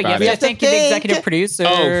 no. You have to thank the executive producers.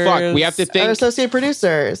 Oh, fuck. We have to thank our associate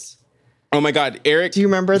producers. Oh, my God. Eric. Do you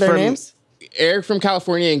remember their names? Eric from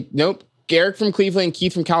California. Nope. Eric from Cleveland,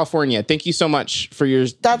 Keith from California. Thank you so much for your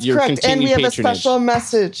That's your correct. And we have a special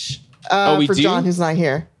message for John, who's not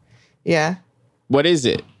here. Yeah. What is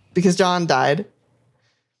it? Because John died.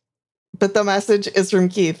 But the message is from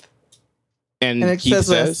Keith. And Keith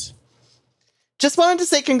says... Just wanted to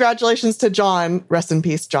say congratulations to John, rest in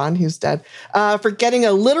peace, John, who's dead, for getting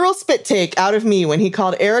a literal spit take out of me when he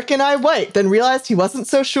called Eric and I white, then realized he wasn't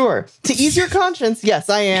so sure. To ease your conscience, yes,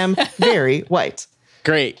 I am very white.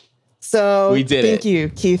 Great. So we did thank you,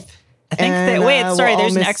 Keith. I think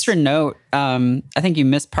there's an extra note. I think you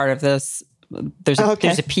missed part of this. There's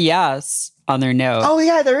a PS on their note. Oh,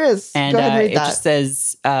 yeah, there is. And Go ahead and read it that. just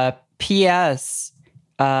says, PS,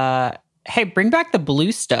 hey, bring back the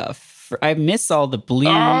blue stuff. I miss all the blue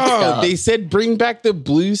stuff. They said bring back the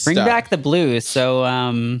blue stuff. Bring back the blue. So,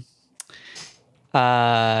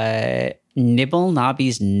 nibble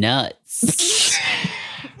Nobby's nuts.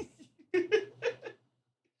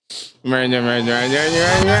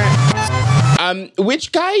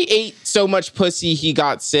 Which guy ate so much pussy he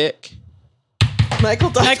got sick? Michael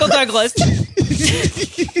Douglas.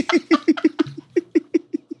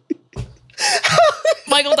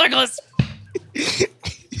 Michael Douglas.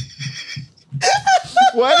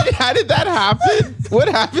 What? How did that happen? What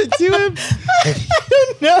happened to him? I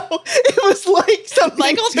don't know. It was like something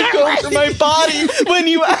Michael took over my body when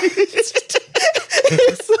you asked.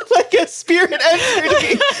 It's like a spirit entered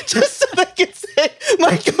me just so they could say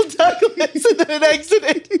Michael Douglas and then it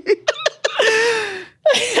exited.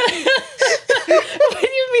 What do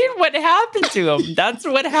you mean what happened to him? That's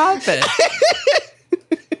what happened.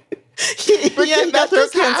 He got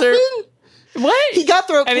throat cancer. What? He got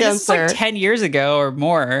throat This is cancer. like 10 years ago or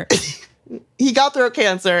more. He got throat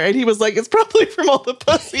cancer and he was like, it's probably from all the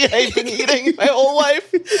pussy I've been eating my whole life.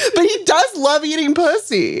 But he does love eating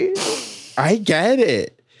pussy. I get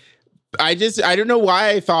it. I don't know why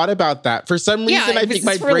I thought about that. For some reason, I think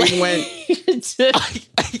my brain went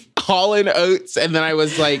Hall and Oates, and then I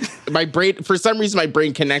was like, for some reason, my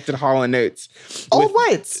brain connected Hall and Oates. Old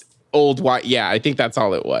whites. Old white. Yeah, I think that's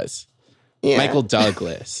all it was. Yeah. Michael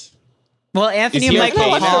Douglas. Well, Anthony Is he Michael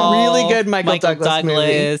okay now? Hall, Really good Michael Douglas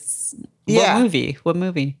movie. Yeah. What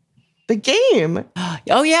movie? The Game.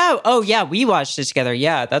 Oh yeah, we watched it together.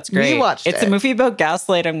 Yeah, that's great. We watched It's it. a movie about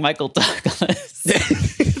gaslighting Michael Douglas.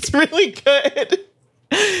 It's really good.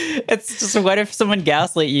 It's just, what if someone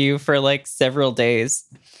gaslit you for like several days?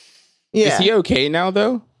 Yeah. Is he okay now,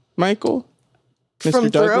 though, Michael? Mr. From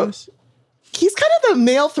Douglas? throat? He's kind of the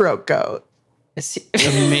male throat goat.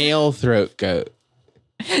 The male throat goat.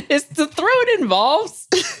 Is the throat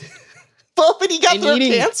involved? Well, but he got And throat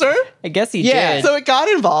eating- cancer, I guess he Yeah. did. so it got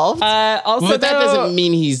involved. Also, But that though, doesn't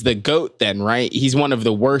mean he's the goat then, right? He's one of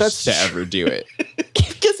the worst That's to true. ever do it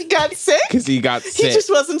Because he got sick. because he got He sick. just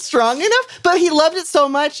wasn't strong enough. But he loved it so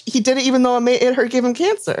much, he did it even though it gave him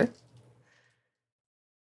cancer.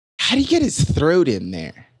 How do you get his throat in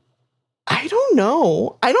there? I don't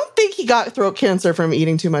know. I don't think he got throat cancer from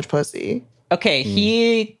eating too much pussy. okay,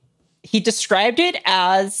 he described it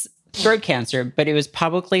as throat cancer, but it was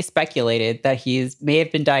publicly speculated that he may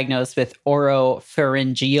have been diagnosed with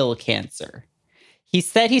oropharyngeal cancer. He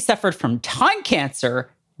said he suffered from tongue cancer,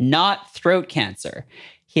 not throat cancer.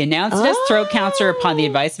 He announced his throat cancer upon the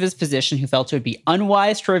advice of his physician, who felt it would be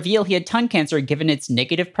unwise to reveal he had tongue cancer given its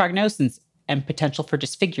negative prognosis and potential for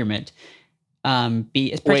disfigurement.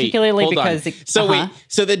 Particularly hold on. because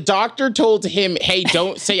so the doctor told him, "Hey,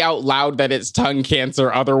 don't say out loud that it's tongue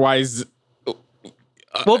cancer, otherwise."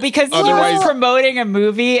 Well, because he Otherwise- was promoting a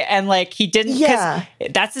movie and like he didn't. Yeah.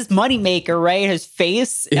 That's his moneymaker, right? His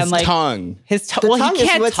face His and like tongue. his The well, tongue he is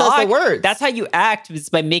can't what says talk. the words. That's how you act, is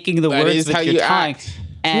by making the That words is with how your you tongue. act.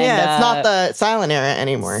 And, Yeah, it's not the silent era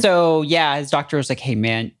anymore. So yeah, his doctor was like, "Hey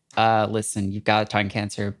man, listen, you've got tongue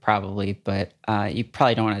cancer probably, but you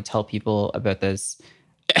probably don't want to tell people about this."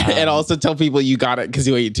 And also tell people you got it because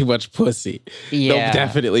you ate too much pussy. Yeah. They'll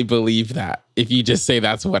definitely believe that if you just say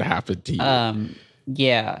that's what happened to you.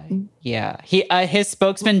 Yeah. His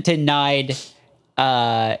spokesman denied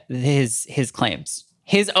his claims.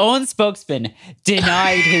 His own spokesman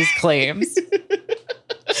denied his claims.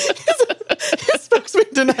 His spokesman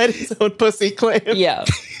denied his own pussy claim. Yeah.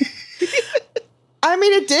 I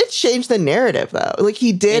mean, it did change the narrative, though. Like,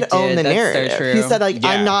 he did It own did, the that's so narrative. true. He said, like, Yeah.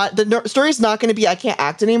 I'm not, story's not going to be, I can't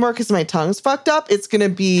act anymore because my tongue's fucked up. It's going to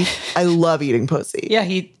be, I love eating pussy. Yeah,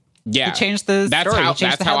 he changed the That's story. how He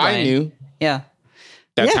changed that's the how I headline. knew. Yeah.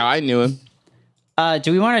 That's Yeah. how I knew him.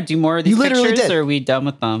 Do we want to do more of these You literally pictures, did. or are we done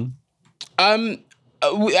with them? I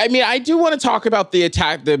mean, I do want to talk about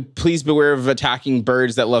the please beware of attacking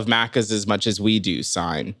birds that love macas as much as we do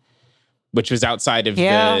sign, which was outside of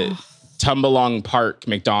the Tumbalong Park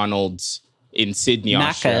McDonald's in Sydney,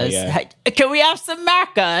 Australia. Macas. Can we have some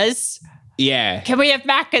macas? Yeah. Can we have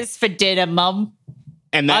macas for dinner, Mum?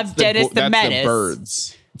 And that's I'm Dennis the that's Menace. the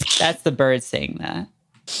birds. That's the bird saying that.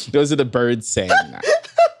 Those are the birds saying that.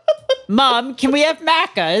 Mom, can we have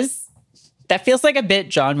macas? That feels like a bit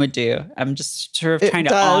John would do. I'm just sort of trying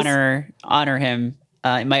to honor him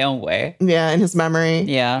in my own way. Yeah, in his memory.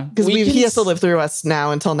 Yeah. Because he has to live through us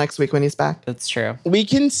now until next week when he's back. That's true. We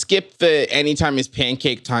can skip the anytime is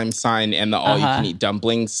pancake time sign and the all you can eat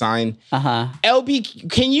dumplings sign.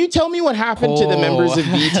 LB, can you tell me what happened to the members of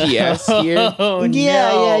BTS here? Oh,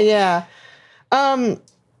 Yeah.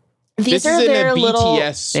 This is in a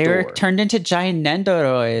BTS store. They were turned into giant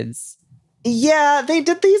Nendoroids. Yeah, they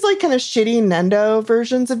did these like kind of shitty Nendo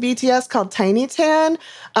versions of BTS called Tiny Tan.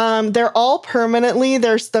 They're all permanently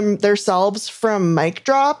themselves from Mic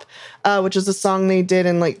Drop, which is a song they did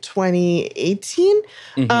in like 2018,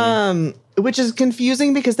 which is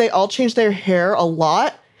confusing because they all changed their hair a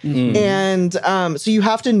lot. And so you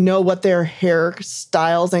have to know what their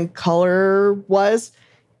hairstyles and color was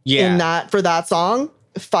for that song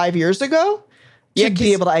 5 years ago. To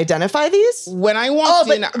be able to identify these? When I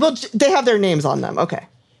walked in... Well, they have their names on them. Okay.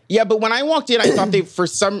 Yeah, but when I walked in, I thought they,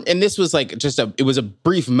 and this was like it was a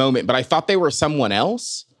brief moment, but I thought they were someone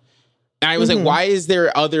else. And I was like, why is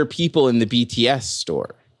there other people in the BTS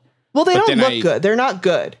store? Well, they don't look good. They're not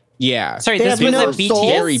good. Yeah. Sorry, this was a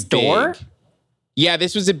BTS store? Yeah,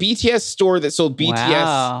 this was a BTS store that sold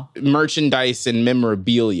BTS merchandise and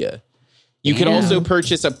memorabilia. You could also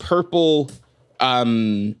purchase a purple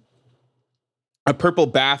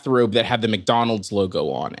bathrobe that had the McDonald's logo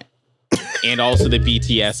on it. And also the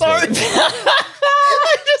BTS logo. I just hit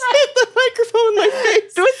the microphone in my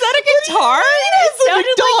face. Was that a guitar? It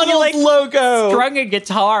sounded like you logo. Strung a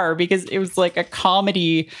guitar because it was like a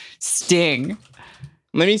comedy sting.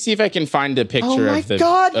 Let me see if I can find a picture of the... Oh my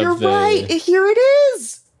God, you're right. Here it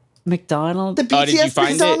is. McDonald's. The BTS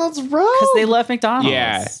McDonald's robe. Because they love McDonald's.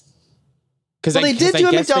 Yeah. Well, they did do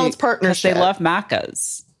a McDonald's partnership. Because they love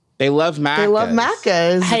Maccas. They love Maccas. They love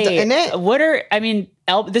Maccas. Hey,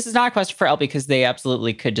 this is not a question for LB because they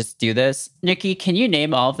absolutely could just do this. Nikki, can you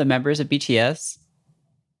name all of the members of BTS?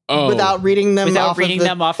 Oh. Without reading them off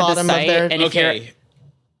of the site. Okay.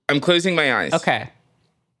 I'm closing my eyes. Okay.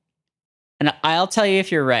 And I'll tell you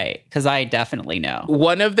if you're right, because I definitely know.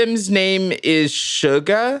 One of them's name is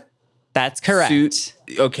Suga. That's correct.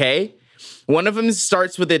 Okay. One of them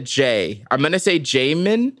starts with a J. I'm going to say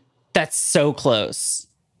Jamin. That's so close.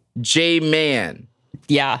 J-Man.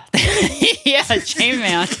 Yeah. Yeah,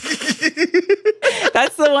 J-Man.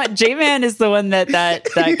 That's the one. J-Man is the one that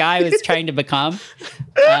guy was trying to become.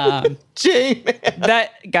 J-Man. That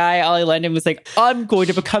guy, Ollie London, was like, I'm going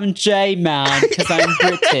to become J-Man because I'm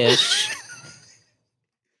British.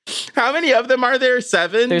 How many of them are there?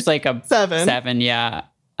 7? There's like a 7. 7, yeah.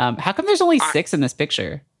 How come there's only 6 in this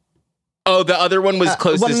picture? Oh, the other one was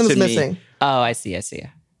closest one of them to is me. missing. Oh, I see.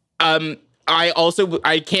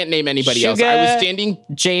 I can't name anybody else. I was standing...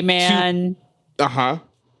 J-Man. That's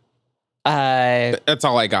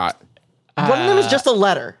all I got. One of them is just a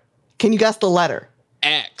letter. Can you guess the letter?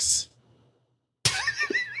 X.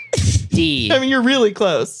 D. I mean, you're really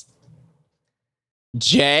close.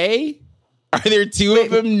 J? Are there 2 of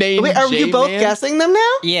them named Wait, are you both guessing them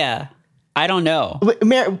now? Yeah. I don't know.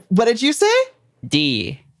 Wait, what did you say?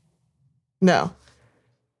 D. No.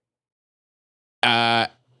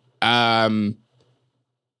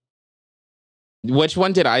 Which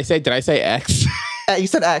one did I say? Did I say X? You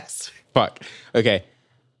said X. Fuck. Okay.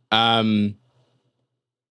 N.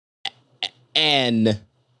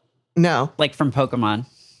 No. Like from Pokemon.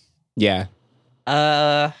 Yeah.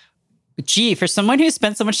 Gee, for someone who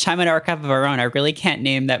spent so much time at Archive of Our Own, I really can't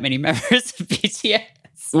name that many members of BTS.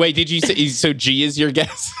 Wait, did you say, so G is your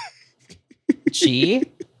guess? G?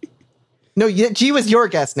 No, G was your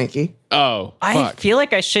guess, Nikki. Oh, I fuck. feel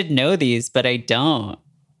like I should know these, but I don't.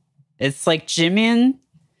 It's like Jimin,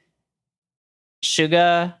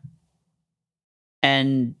 Suga,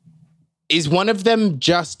 and... Is one of them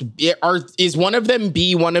is one of them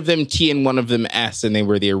B, one of them T, and one of them S, and they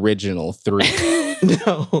were the original 3?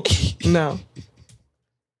 No.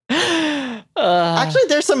 Actually,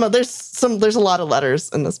 there's a lot of letters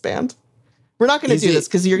in this band. We're not going to do this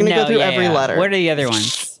because you're going to go through every letter. What are the other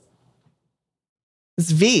ones?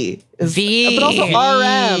 It's V. V. But also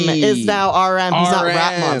RM is now RM. He's not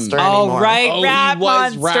Rat Monster anymore. Oh, right. Rat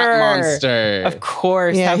Monster. Of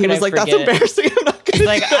course. Yeah, he was like, that's embarrassing. I'm not going to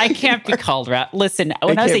like, I can't be called Rat. Listen,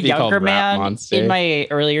 when I was a younger man, in my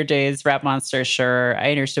earlier days, Rat Monster, sure, I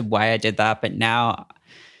understood why I did that. But now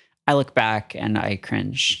I look back and I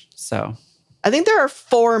cringe. So I think there are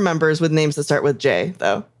 4 members with names that start with J,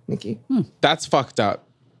 though, Nikki. That's fucked up.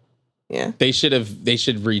 Yeah. They should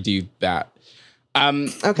redo that.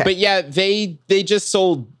 Okay. But yeah, they just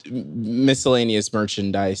sold miscellaneous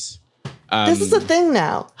merchandise. This is a thing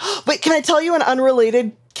now. Wait, can I tell you an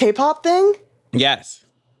unrelated K-pop thing? Yes.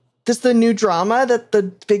 just the new drama the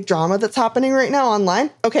big drama that's happening right now online.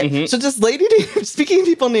 Okay, so this lady, speaking of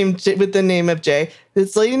people named with the name of Jay,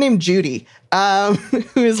 this lady named Judy,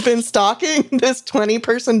 who has been stalking this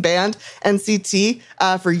 20-person band NCT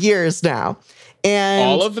for years now, and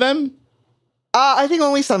all of them. I think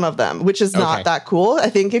only some of them, which is not that cool. I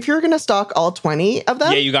think if you're going to stalk all 20 of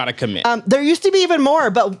them, yeah, you got to commit. There used to be even more,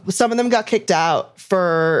 but some of them got kicked out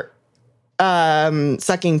for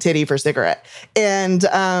sucking titty for cigarette. And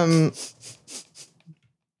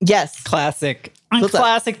yes, classic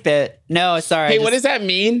bit. No, sorry. Hey, what does that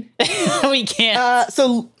mean? We can't.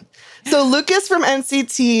 So Lucas from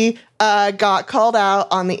NCT got called out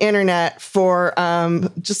on the internet for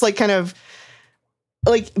just like kind of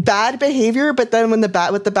like bad behavior, but then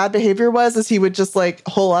what the bad behavior was is he would just like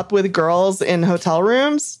hole up with girls in hotel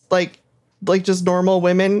rooms, like just normal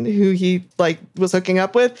women who he like was hooking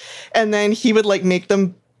up with, and then he would like make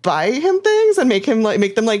them buy him things and make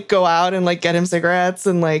them like go out and like get him cigarettes,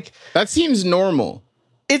 and like that seems normal.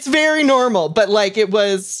 It's very normal, but like it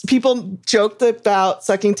was, people joked about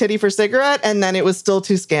sucking titty for cigarette, and then it was still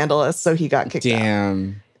too scandalous, so he got kicked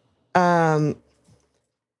out.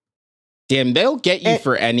 Damn, they'll get you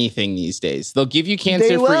for anything these days. They'll give you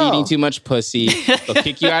cancer for eating too much pussy. They'll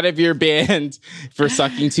kick you out of your band for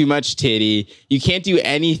sucking too much titty. You can't do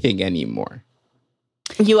anything anymore.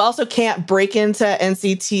 You also can't break into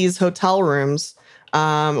NCT's hotel rooms,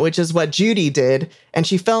 which is what Judy did. And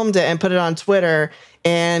she filmed it and put it on Twitter.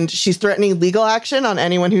 And she's threatening legal action on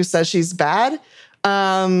anyone who says she's bad.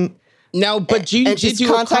 No, but Judy did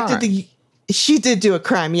do a crime. She did do a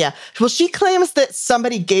crime, yeah. Well, she claims that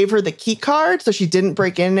somebody gave her the key card, so she didn't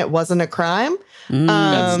break in. It wasn't a crime.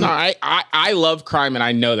 That's not. I love crime, and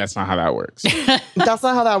I know that's not how that works. That's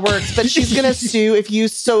not how that works. But she's gonna sue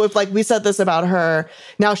if like we said this about her.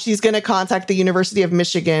 Now she's gonna contact the University of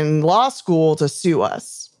Michigan Law School to sue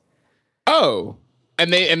us. Oh,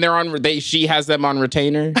 and they're on. She has them on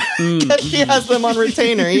retainer. She has them on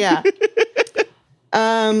retainer. Yeah.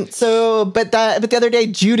 But the other day,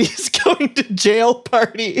 Judy's going to jail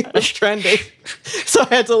party was trending. So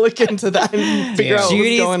I had to look into that and figure out what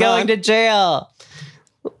was going on. Judy's going to jail.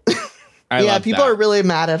 Yeah, people are really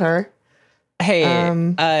mad at her.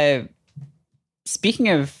 Hey, speaking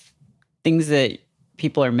of things that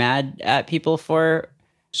people are mad at people for.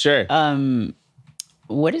 Sure.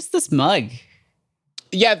 What is this mug?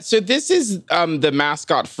 Yeah, so this is the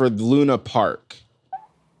mascot for Luna Park.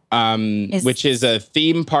 Which is a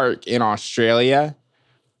theme park in Australia.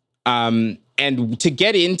 And to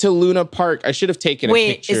get into Luna Park, I should have taken a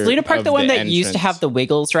picture. Wait, is Luna Park the one that entrance. used to have the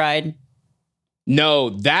Wiggles ride? No,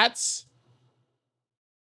 that's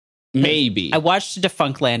maybe. I watched a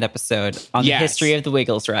Defunctland episode on the history of the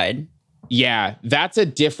Wiggles ride. Yeah, that's a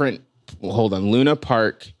different. Well, hold on, Luna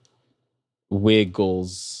Park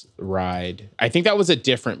Wiggles ride. I think that was a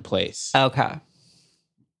different place. Okay.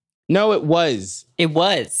 No, it was. It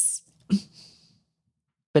was.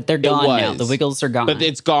 But they're gone now. The Wiggles are gone. But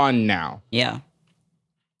it's gone now. Yeah.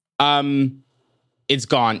 It's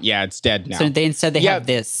gone. Yeah, it's dead now. So instead they have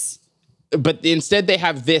this. But instead they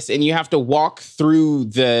have this, and you have to walk through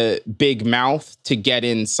the big mouth to get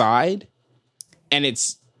inside. And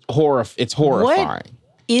it's horrifying. What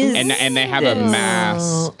is and they have a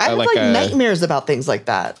mask. I have like nightmares about things like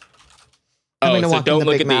that. So don't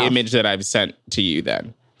look at the image that I've sent to you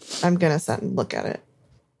then. I'm gonna look at it.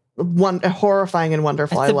 Horrifying and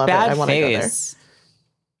wonderful. I love it. I want to go there. It's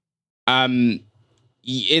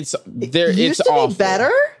there. It used it's to awful. be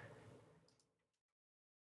better.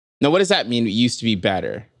 No, what does that mean? It used to be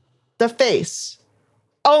better. The face.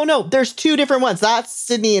 Oh no, there's two different ones. That's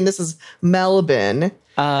Sydney, and this is Melbourne. And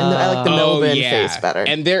I like the Melbourne face better.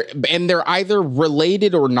 And they're either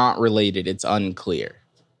related or not related. It's unclear.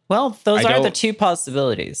 Well, those are the two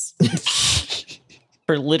possibilities.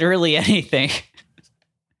 For literally anything.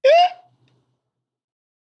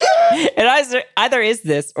 It either is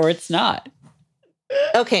this or it's not.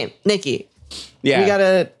 Okay, Nikki. Yeah. We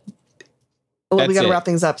gotta wrap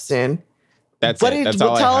things up soon. That's all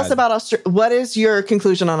tell us about Australia. What is your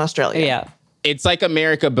conclusion on Australia? Yeah. It's like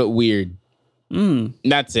America, but weird.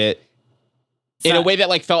 That's it. In a way that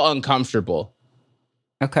like felt uncomfortable.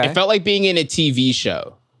 Okay. It felt like being in a TV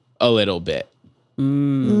show a little bit.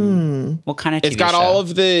 What kind of TV show? It's got all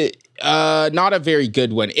of the, not a very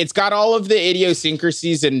good one. It's got all of the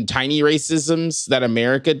idiosyncrasies and tiny racisms that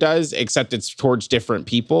America does, except it's towards different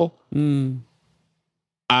people. And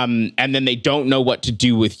then they don't know what to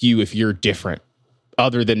do with you if you're different,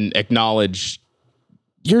 other than acknowledge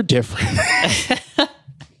you're different.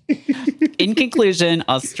 In conclusion,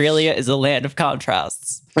 Australia is a land of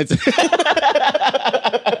contrasts.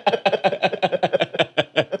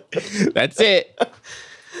 That's it.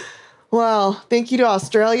 Well, thank you to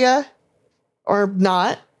Australia. Or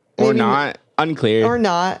not. Or Maybe not. Unclear. Or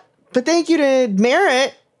not. But thank you to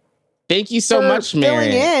Merritt. Thank you so much,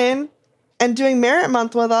 filling Merritt. in and doing Merritt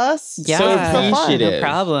Month with us. Yeah, So fun. appreciative. no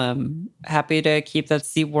problem. Happy to keep that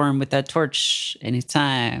seat warm with that torch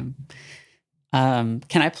anytime. Can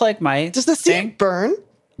I plug my Does the seat thing? burn?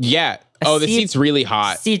 Yeah. Oh, the seat's really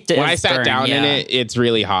hot. Seat When I does sat burn, down in yeah. it, it's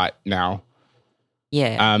really hot now.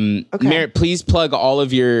 Yeah. Okay. Merritt, please plug all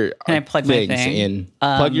of your Can I plug my things thing? in.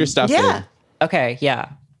 Plug your stuff Yeah. in. Okay, yeah.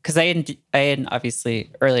 Because I hadn't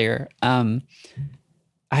obviously earlier. I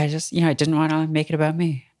just, I didn't want to make it about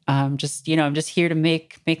me. I'm just here to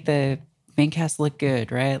make the main cast look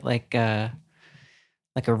good, right? Like a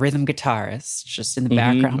rhythm guitarist just in the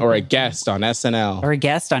background. Or a guest on SNL. Or a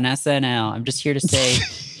guest on SNL. I'm just here to say,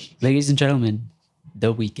 ladies and gentlemen,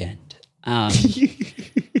 The Weeknd.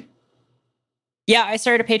 Yeah, I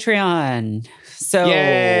started a Patreon. So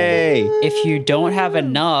Yay! if you don't have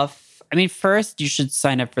enough, first you should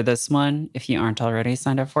sign up for this one if you aren't already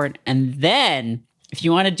signed up for it. And then if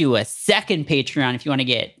you want to do a second Patreon, if you want to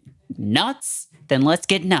get nuts, then let's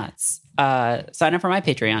get nuts. Sign up for my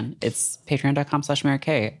Patreon. It's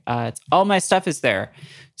patreon.com/MerrittK. It's all my stuff is there.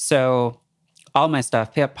 So all my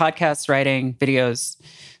stuff, podcasts, writing, videos,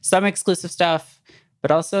 some exclusive stuff,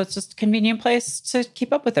 but also it's just a convenient place to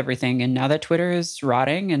keep up with everything. And now that Twitter is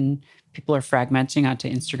rotting and people are fragmenting onto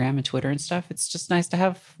Instagram and Twitter and stuff, it's just nice to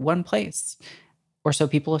have one place. Or so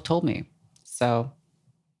people have told me. So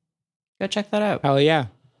go check that out. Hell yeah.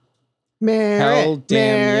 Merritt,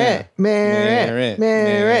 Give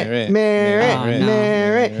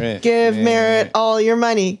Merritt all your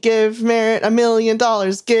money. Give Merritt $1 million.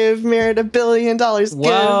 Give Merritt $1 billion. Give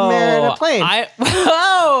Merritt a plane.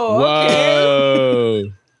 Whoa.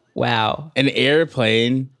 Wow. An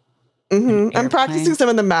airplane. I'm practicing some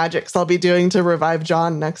of the magics I'll be doing to revive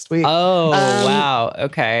John next week. Oh, wow.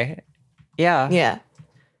 Okay. Yeah. Yeah.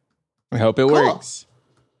 I hope it works.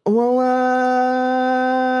 Well,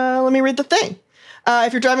 let me read the thing.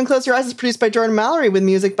 If You're Driving, Close Your Eyes is produced by Jordan Mallory with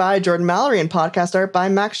music by Jordan Mallory and podcast art by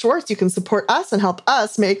Max Schwartz. You can support us and help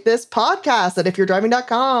us make this podcast at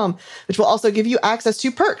ifyou'redriving.com, which will also give you access to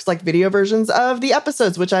perks like video versions of the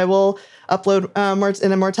episodes, which I will upload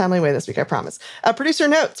in a more timely way this week, I promise. Producer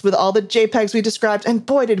notes with all the JPEGs we described. And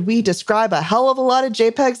boy, did we describe a hell of a lot of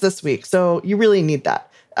JPEGs this week. So you really need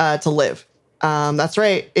that to live. That's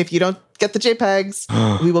right. If you don't get the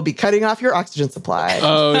JPEGs, we will be cutting off your oxygen supply.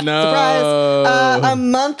 Oh, no. Surprise. A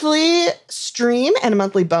monthly stream and a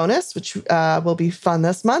monthly bonus, which will be fun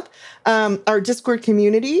this month. Our Discord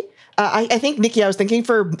community. I think, Nikki, I was thinking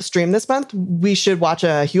for stream this month, we should watch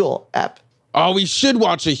a Huel ep. Oh, we should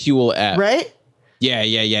watch a Huel ep. Right? Yeah.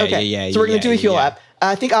 Okay. So we're going to do a Huel ep.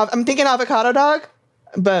 I'm thinking Avocado Dog,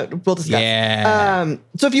 but we'll discuss. Yeah.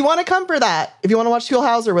 So if you want to come for that, if you want to watch Huel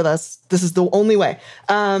Hauser with us, this is the only way.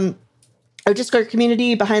 Our Discord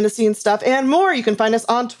community, behind the scenes stuff, and more. You can find us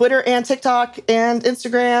on Twitter and TikTok and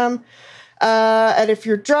Instagram. And if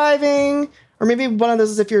you're driving, or maybe one of those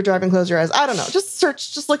is if you're driving, close your eyes. I don't know. Just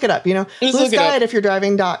search, just look it up, Blue Sky at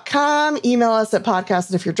ifyou'redriving.com. Email us at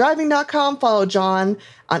podcast@ifyou'redriving.com. Follow John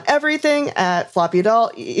on everything at Floppy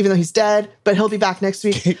Adult, even though he's dead, but he'll be back next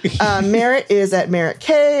week. Merritt is at Merritt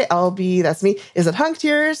K. That's me, is at Hunk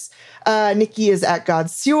Tears. Nikki is at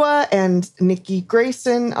Godsua, and Nikki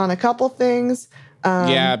Grayson on a couple things.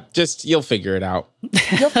 You'll figure it out.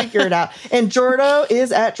 You'll figure it out. And Jordo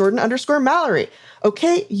is at Jordan_Mallory.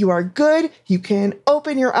 Okay, you are good. You can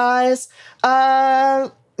open your eyes.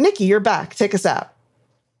 Nikki, you're back. Take us out.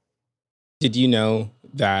 Did you know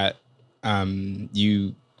that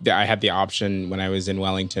that I had the option when I was in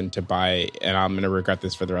Wellington to buy, and I'm going to regret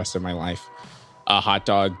this for the rest of my life, a hot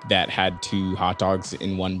dog that had 2 hot dogs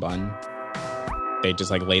in one bun. They just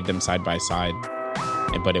laid them side by side,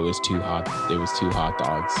 but it was 2 hot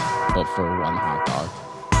dogs, but for 1 hot dog.